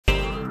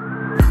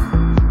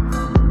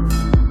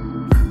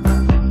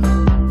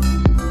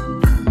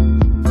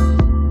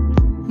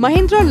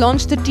Mahindra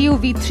launched the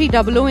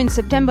TUV300 in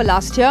September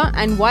last year,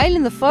 and while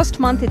in the first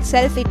month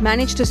itself it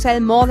managed to sell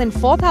more than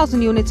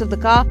 4,000 units of the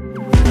car,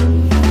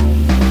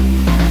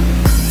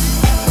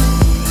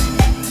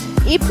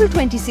 April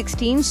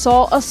 2016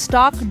 saw a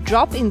stark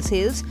drop in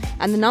sales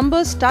and the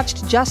numbers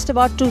touched just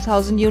about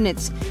 2,000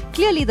 units.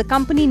 Clearly the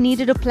company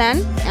needed a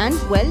plan, and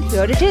well,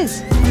 here it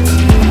is.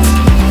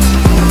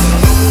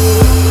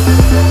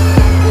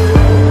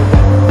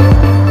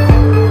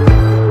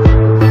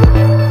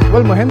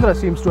 Well, Mahindra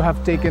seems to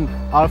have taken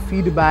our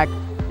feedback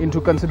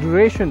into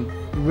consideration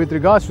with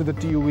regards to the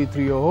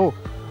TUV300.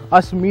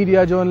 Us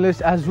media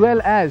journalists as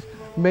well as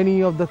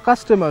many of the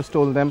customers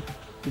told them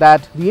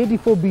that the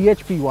 84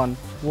 bhp one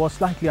was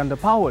slightly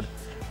underpowered,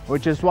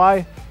 which is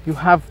why you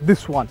have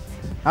this one.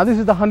 Now this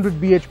is the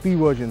 100 bhp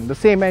version, the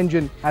same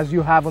engine as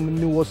you have on the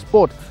newer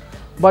Sport,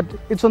 but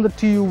it's on the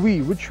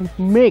TUV, which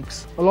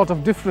makes a lot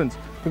of difference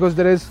because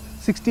there is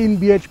 16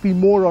 bhp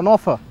more on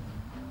offer.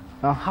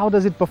 Now how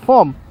does it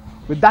perform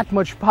with that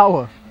much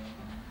power?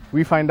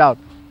 We find out.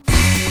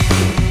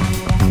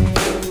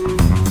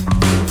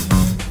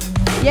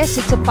 Yes,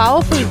 it's a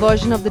powerful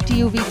version of the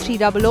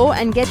TUV300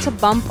 and gets a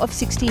bump of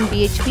 16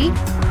 bhp,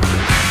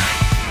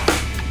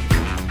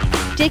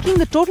 taking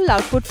the total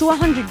output to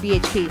 100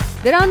 bhp.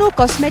 There are no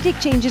cosmetic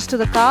changes to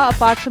the car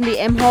apart from the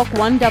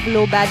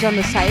mHawk100 badge on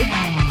the side.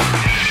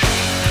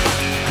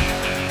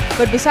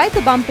 But beside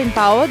the bump in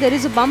power, there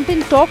is a bump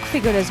in torque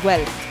figure as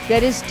well.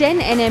 There is 10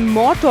 Nm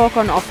more torque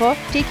on offer,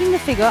 taking the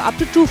figure up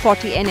to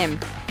 240 Nm.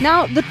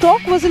 Now, the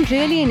torque wasn't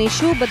really an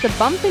issue, but the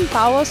bump in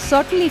power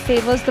certainly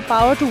favors the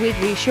power to weight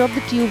ratio of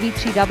the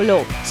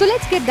TUV300. So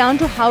let's get down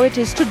to how it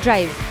is to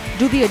drive.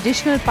 Do the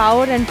additional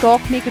power and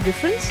torque make a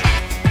difference?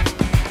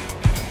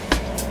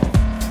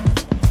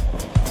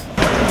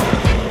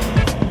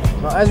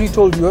 Now, as we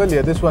told you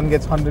earlier, this one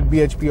gets 100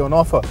 bhp on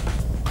offer.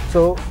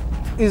 So,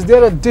 is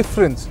there a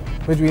difference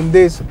between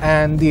this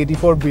and the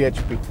 84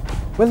 bhp?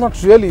 Well,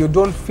 not really. You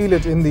don't feel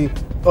it in the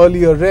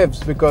earlier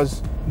revs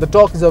because the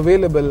torque is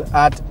available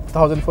at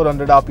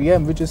 1400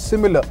 RPM, which is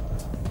similar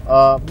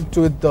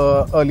to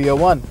the earlier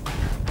one.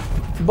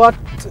 But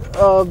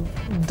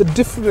the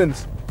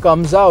difference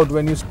comes out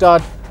when you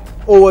start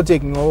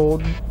overtaking,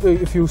 or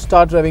if you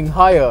start driving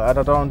higher at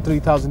around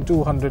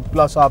 3200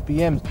 plus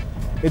RPMs.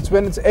 It's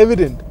when it's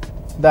evident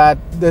that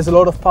there's a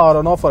lot of power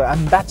on offer,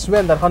 and that's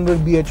when that 100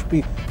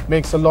 bhp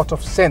makes a lot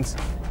of sense.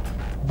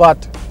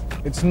 But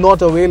it's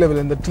not available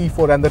in the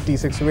T4 and the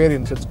T6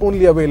 variants. It's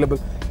only available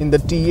in the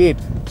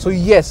T8. So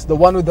yes, the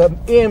one with the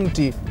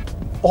AMT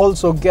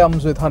also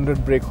comes with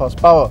 100 brake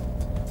horsepower,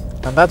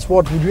 and that's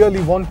what we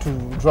really want to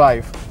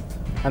drive,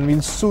 and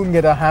we'll soon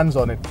get our hands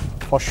on it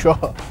for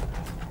sure.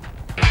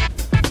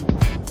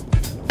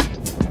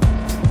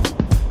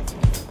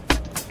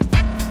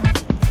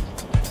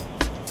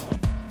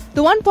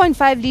 The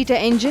 1.5 litre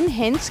engine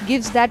hence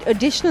gives that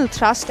additional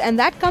thrust, and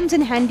that comes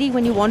in handy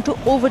when you want to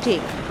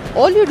overtake.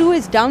 All you do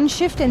is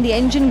downshift and the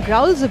engine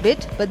growls a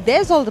bit, but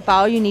there's all the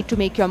power you need to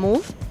make your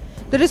move.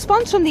 The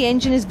response from the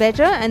engine is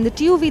better, and the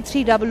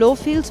TUV300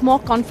 feels more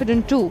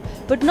confident too,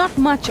 but not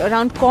much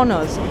around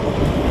corners.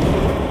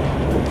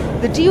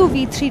 The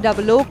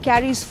TUV300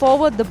 carries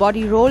forward the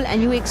body roll,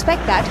 and you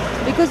expect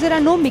that because there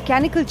are no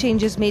mechanical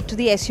changes made to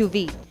the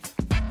SUV.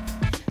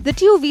 The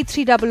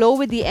TUV300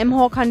 with the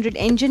mHawk100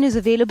 engine is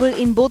available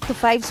in both the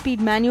 5-speed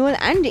manual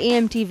and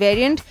AMT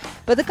variant,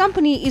 but the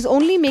company is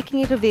only making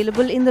it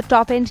available in the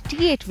top-end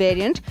T8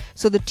 variant,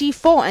 so the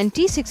T4 and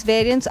T6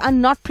 variants are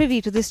not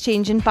privy to this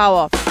change in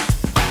power.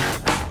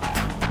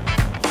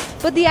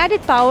 But the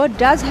added power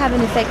does have an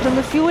effect on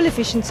the fuel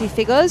efficiency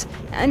figures,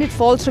 and it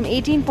falls from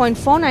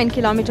 18.49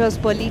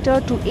 km per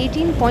litre to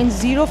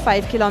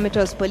 18.05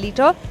 km per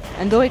litre,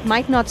 and though it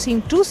might not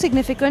seem too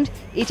significant,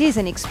 it is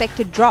an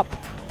expected drop.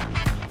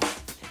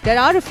 There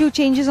are a few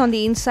changes on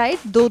the inside,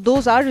 though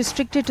those are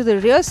restricted to the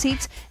rear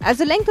seats, as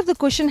the length of the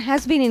cushion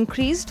has been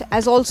increased,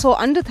 as also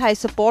under-thigh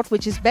support,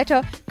 which is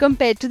better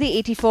compared to the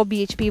 84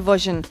 bhp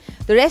version.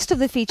 The rest of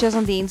the features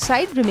on the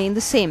inside remain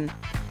the same.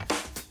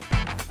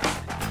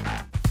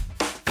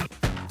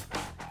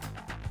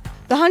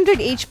 The 100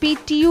 HP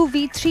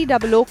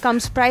TUV300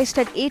 comes priced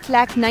at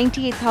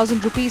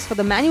 8,98,000 rupees for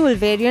the manual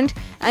variant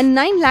and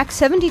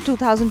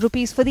 9,72,000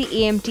 rupees for the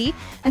AMT,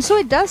 and so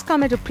it does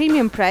come at a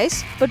premium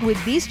price. But with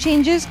these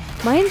changes,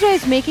 Mahindra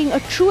is making a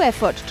true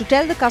effort to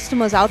tell the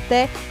customers out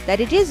there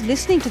that it is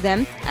listening to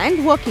them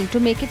and working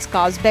to make its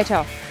cars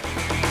better.